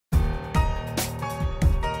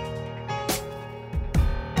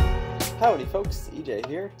Howdy folks, EJ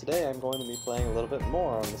here. Today I'm going to be playing a little bit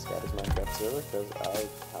more on the Skydoesminecraft server because I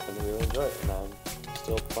happen to really enjoy it and I'm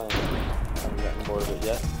still playing it. I haven't gotten bored of it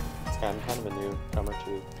yet. I'm kind of a newcomer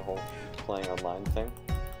to the whole playing online thing.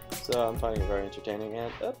 So I'm finding it very entertaining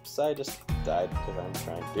and oops, I just died because I'm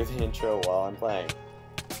trying to do the intro while I'm playing.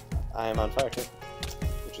 I am on fire too,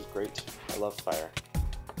 which is great. I love fire.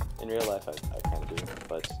 In real life I kind of do,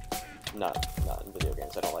 but not in video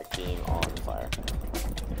games. I don't like being on fire.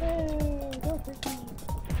 Hey, don't hurt me.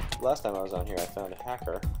 Last time I was on here I found a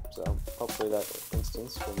hacker, so hopefully that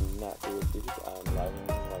instance will not be repeated. I'm lagging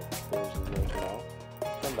like there's no tomorrow.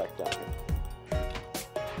 Come back down here.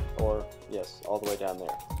 Or, yes, all the way down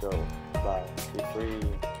there. Go. Bye. Be free.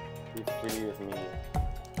 Be free of me.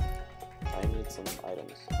 I need some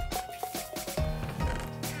items.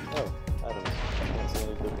 Oh, items. I can't see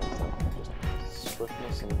any good ones though. Just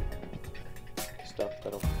swiftness and stuff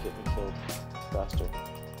that'll get me killed faster.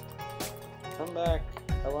 Come back.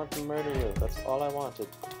 I want to murder you. That's all I wanted.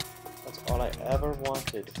 That's all I ever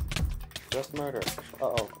wanted. Just murder.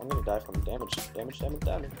 Uh-oh, I'm gonna die from damage. Damage. Yo,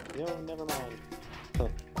 never mind.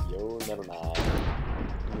 Yo, never mind.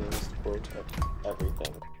 Means quote of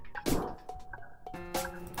everything.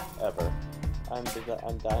 Ever. I'm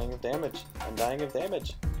dying of damage. I'm dying of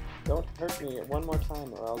damage. Don't hurt me one more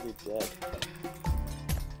time or I'll be dead.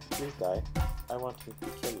 Please die. I want to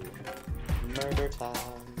kill you. Murder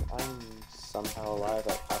time. I'm somehow alive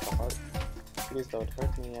at half a heart. Please don't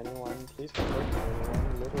hurt me, anyone. Please don't hurt me,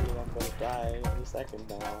 anyone. Literally, I'm gonna die any second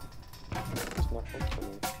now. There's no hope for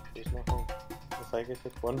me. There's no hope. If I get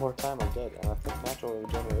hit one more time, I'm dead. And I think natural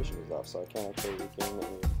regeneration is off, so I can't actually regain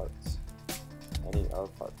any parts.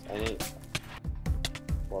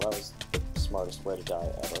 Well, that was the smartest way to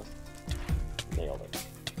die ever. Nailed it.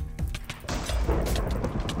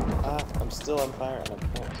 Ah, I'm still on fire and I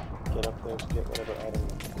can't get up there to get whatever item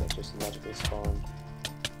that just magically spawned.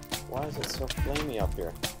 Why is it so flamey up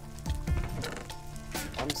here?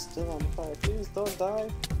 I'm still on fire. Please don't die.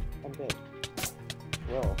 I'm dead.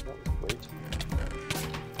 Well, that was great.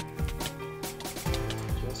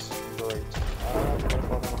 Just great. I'm gonna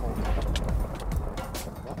fall down a hole.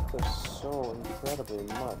 Why there's so incredibly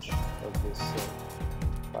much of this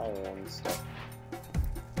fire and stuff?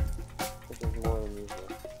 I think there's more than usual.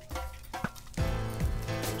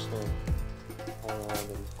 I'm just gonna hang around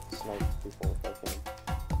and snipe people if I can.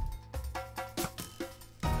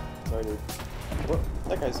 Sorry, dude. What?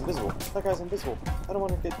 That guy's invisible. That guy's invisible. I don't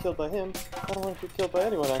want to get killed by him. I don't want to get killed by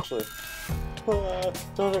anyone, actually.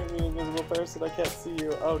 Don't hurt me, invisible person. I can't see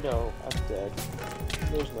you. Oh no, I'm dead.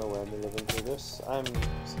 There's no way I'm living through this. I'm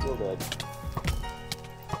still dead.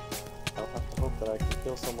 I'll have to hope that I can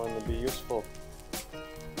kill someone and be useful.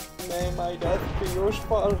 May my death be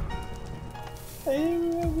useful.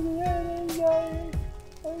 I'm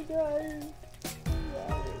dying.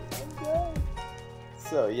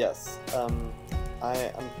 So yes, I'm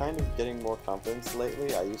kind of getting more confidence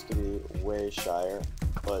lately. I used to be way shyer,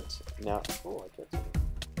 but now... Oh, I killed someone.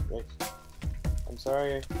 Great. I'm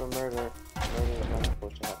sorry for murder. Murder was not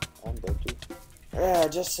supposed to happen. I'm dead too. Yeah, I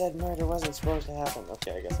just said murder wasn't supposed to happen.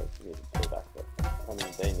 Okay, I guess I needed payback, but I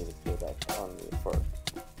mean they needed payback on me for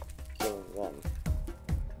killing them.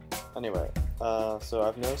 Anyway, so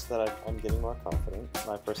I've noticed that I'm getting more confident.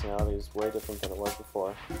 My personality is way different than it was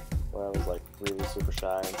before, where I was like really super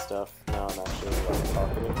shy and stuff. Now I'm actually like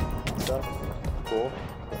talkative and stuff. Cool.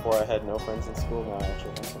 Before I had no friends in school, now I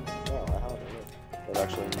actually have some. Oh, I have it. They've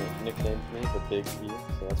actually nicknamed me the Big E,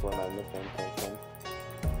 so that's where my nickname came from.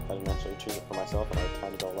 I didn't actually choose it for myself, and I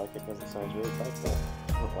kind of don't like it because it sounds really tight. So,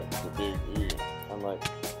 like the Big E. I'm like,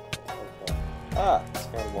 okay. Ah, it's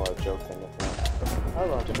kind of more a joke than anything. I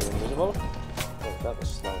want to be invisible. Oh, that was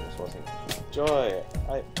slowness, wasn't it? Joy!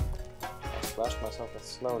 I splashed myself with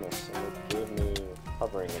slowness, and it gave me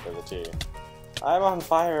hovering ability. I'm on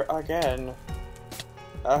fire again!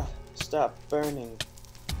 Stop burning.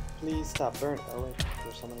 Please stop burning. Oh wait,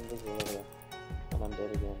 there's someone invisible over there. And I'm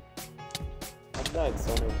dead again. I've died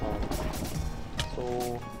so many times. So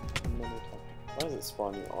many times. Why does it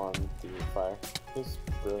spawn you on the fire? Whose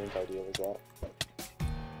brilliant idea was that?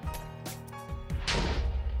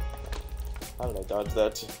 How did I dodge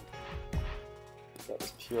that? That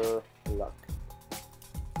was pure luck.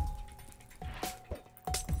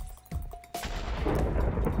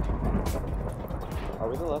 Are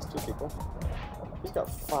we the last two people? He's got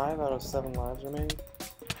 5 out of 7 lives remaining.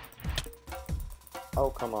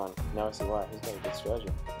 Oh, come on. Now I see why. He's got a good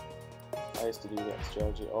strategy. I used to do that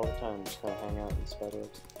strategy all the time. Just kind of hang out in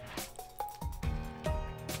spiders.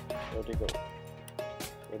 Where'd he go?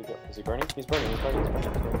 Where'd he go? Is he burning? He's burning. He's burning. I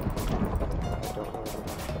don't know where he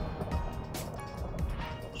went.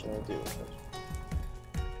 too.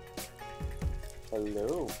 But...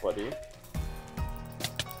 Hello, buddy.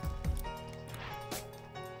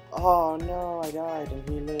 Oh no, I died and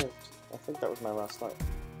he lived. I think that was my last life.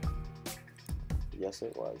 Yes,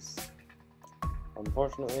 it was.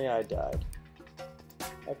 Unfortunately, I died.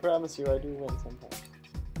 I promise you I do win sometimes.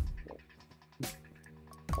 Yeah.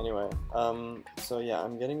 Anyway, so yeah,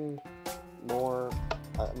 I'm getting more...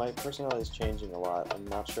 my personality is changing a lot. I'm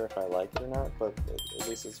not sure if I like it or not, but at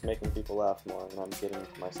least it's making people laugh more, and I'm getting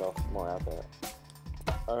myself more out there.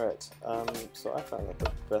 Alright, so I found that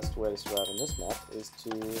the best way to survive on this map is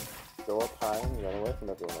to go up high and run away from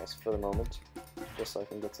everyone else for the moment, just so I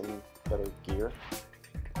can get some better gear.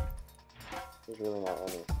 There's really not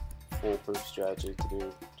any foolproof strategy to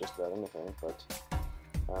do just about anything, but,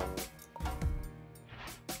 oh,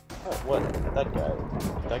 what? That guy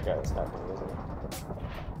is hacking, isn't he?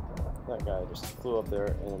 That guy just flew up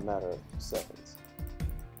there in a matter of seconds.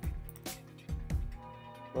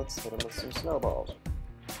 Let's hit him with some snowballs.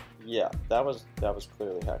 Yeah, that was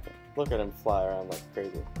clearly hacking. Look at him fly around like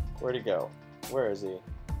crazy. Where'd he go? Where is he?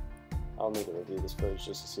 I'll need to review this footage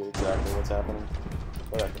just to see exactly what's happening,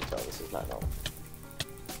 but I can tell this is not normal.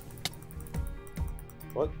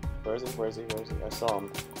 What? Where is he? Where is he? Where is he? I saw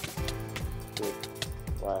him. Dude,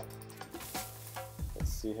 why?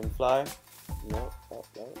 Let's see him fly. No, no,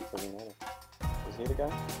 it doesn't matter. Is he the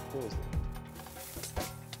guy? Who is he?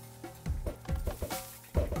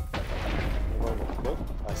 Look,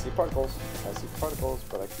 I see particles. I see particles,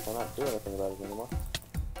 but I cannot do anything about it anymore.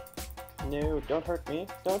 No, don't hurt me.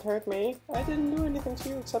 Don't hurt me. I didn't do anything to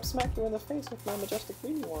you except smack you in the face with my majestic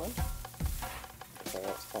weenie wand. Okay,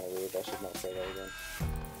 that's kind of weird. I should not say that again.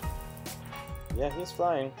 Yeah, he's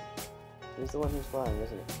flying. He's the one who's flying,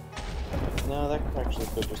 isn't he? No, that actually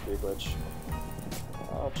could just be a glitch.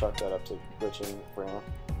 I'll chalk that up to glitching for now.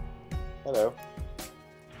 Hello.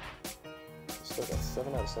 Still got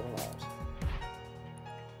 7 out of 7 lives.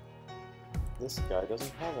 This guy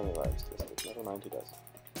doesn't have any lives, does he? Never mind, he does.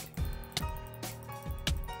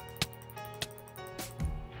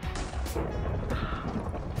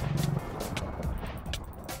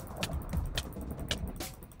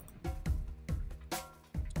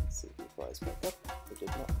 Let's see if he flies back up. He did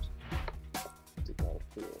not. Did not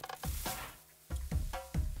appear.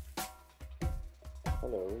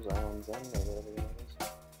 Hello, Zion Zen, or whatever your name is.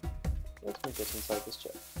 Let me get inside this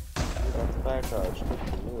chest. We got the fire charge.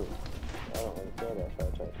 Good move. I don't really care about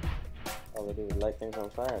fire charge. All I do is light things on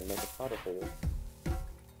fire and make it hotter for you.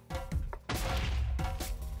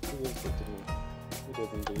 He is good to me. He did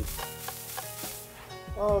indeed.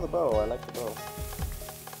 Oh, the bow. I like the bow.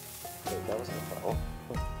 Wait, that wasn't a bow.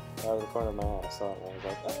 Out of the corner of my eye, I saw it and I was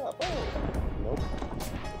like, ah, bow! Nope.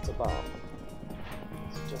 It's a bomb.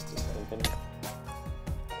 It's just a stinking...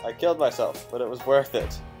 I killed myself, but it was worth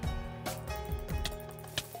it.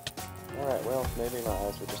 Alright, well, maybe my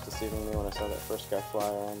eyes were just deceiving me when I saw that first guy fly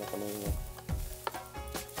around like a maniac.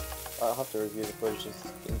 I'll have to review the footage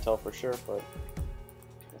and tell for sure, but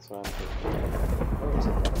that's what I'm thinking. Where is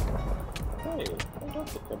it? Hey, don't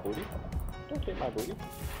take my booty. Don't take my booty.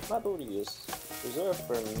 My booty is reserved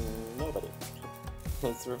for nobody.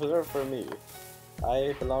 It's reserved for me.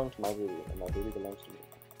 I belong to my booty, and my booty belongs to me.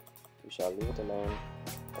 You shall leave it alone,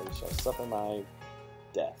 or you shall suffer my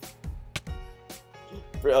death.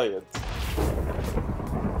 Brilliant.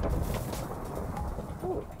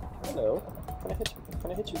 Oh, hello. Can I hit you?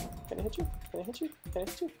 Can I hit you? Can I hit you? Can I hit you? Can I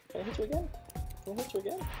hit you? Can I hit you again? Can I hit you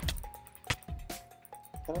again?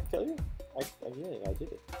 Can I kill you? I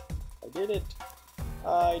did it. I did it.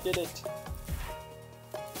 I did it.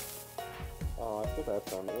 Oh, I feel bad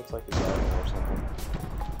for him. It looks like he's dying or something.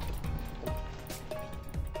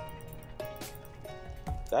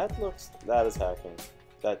 That is hacking.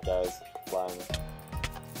 That guy's flying.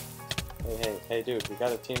 Hey, dude, we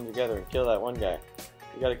gotta team together and kill that one guy.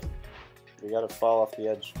 We gotta fall off the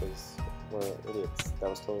edge because we're idiots. That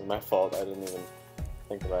was totally my fault. I didn't even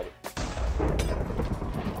think about it.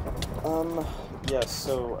 Yeah,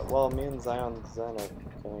 so while me and Zion Zen are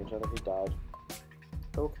killing each other, he died.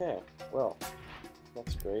 Okay, well,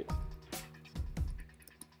 that's great.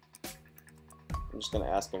 I'm just gonna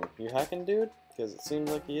ask him, you hacking, dude? Because it seems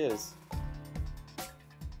like he is.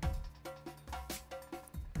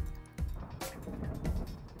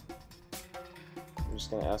 I'm just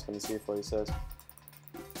gonna ask him to see what he says.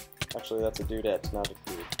 Actually, that's a dudette, not a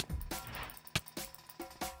dude.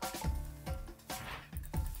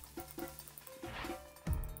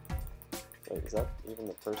 Wait, is that even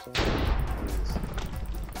the person?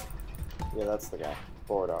 Yeah, that's the guy.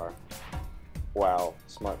 Bordar. Wow,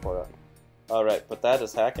 smart Bordar. Alright, but that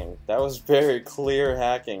is hacking. That was very clear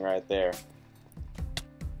hacking right there.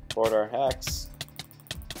 support our hacks.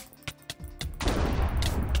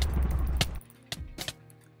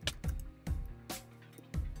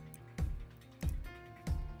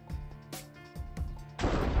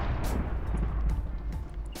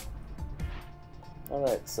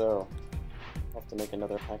 Alright, so I'll have to make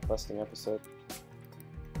another hack-busting episode.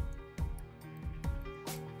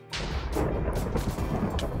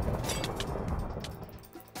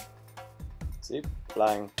 See?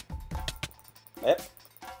 Flying. Yep.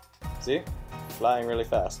 See? Flying really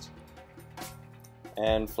fast.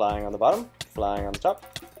 And flying on the bottom, flying on the top.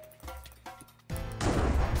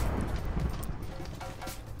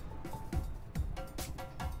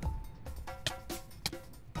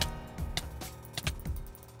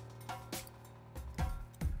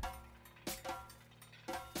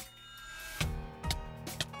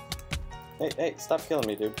 Hey, stop killing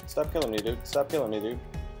me, dude. Stop killing me, dude. Stop killing me, dude.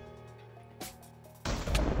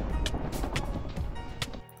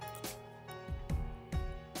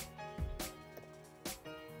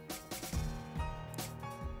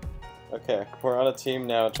 Okay, we're on a team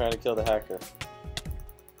now trying to kill the hacker.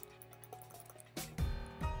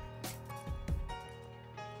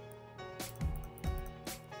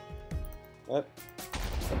 Yep.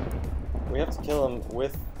 We have to kill him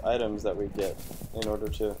with items that we get in order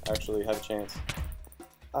to actually have a chance.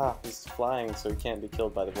 Ah, he's flying, so he can't be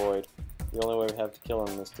killed by the void. The only way we have to kill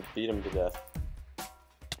him is to beat him to death.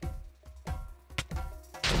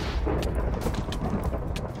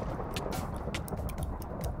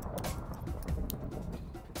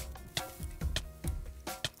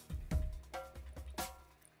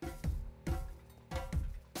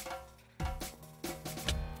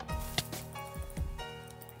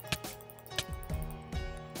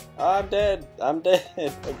 I'm dead! I'm dead!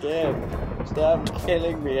 Again! Stop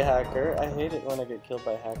killing me, hacker! I hate it when I get killed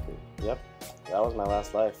by a hacker. Yep, that was my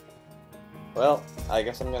last life. Well, I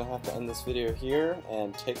guess I'm gonna have to end this video here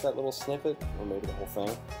and take that little snippet, or maybe the whole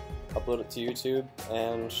thing, upload it to YouTube,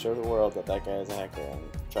 and show the world that that guy is a hacker and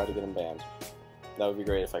try to get him banned. That would be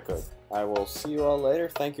great if I could. I will see you all later.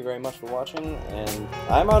 Thank you very much for watching, and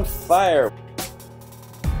I'm on fire!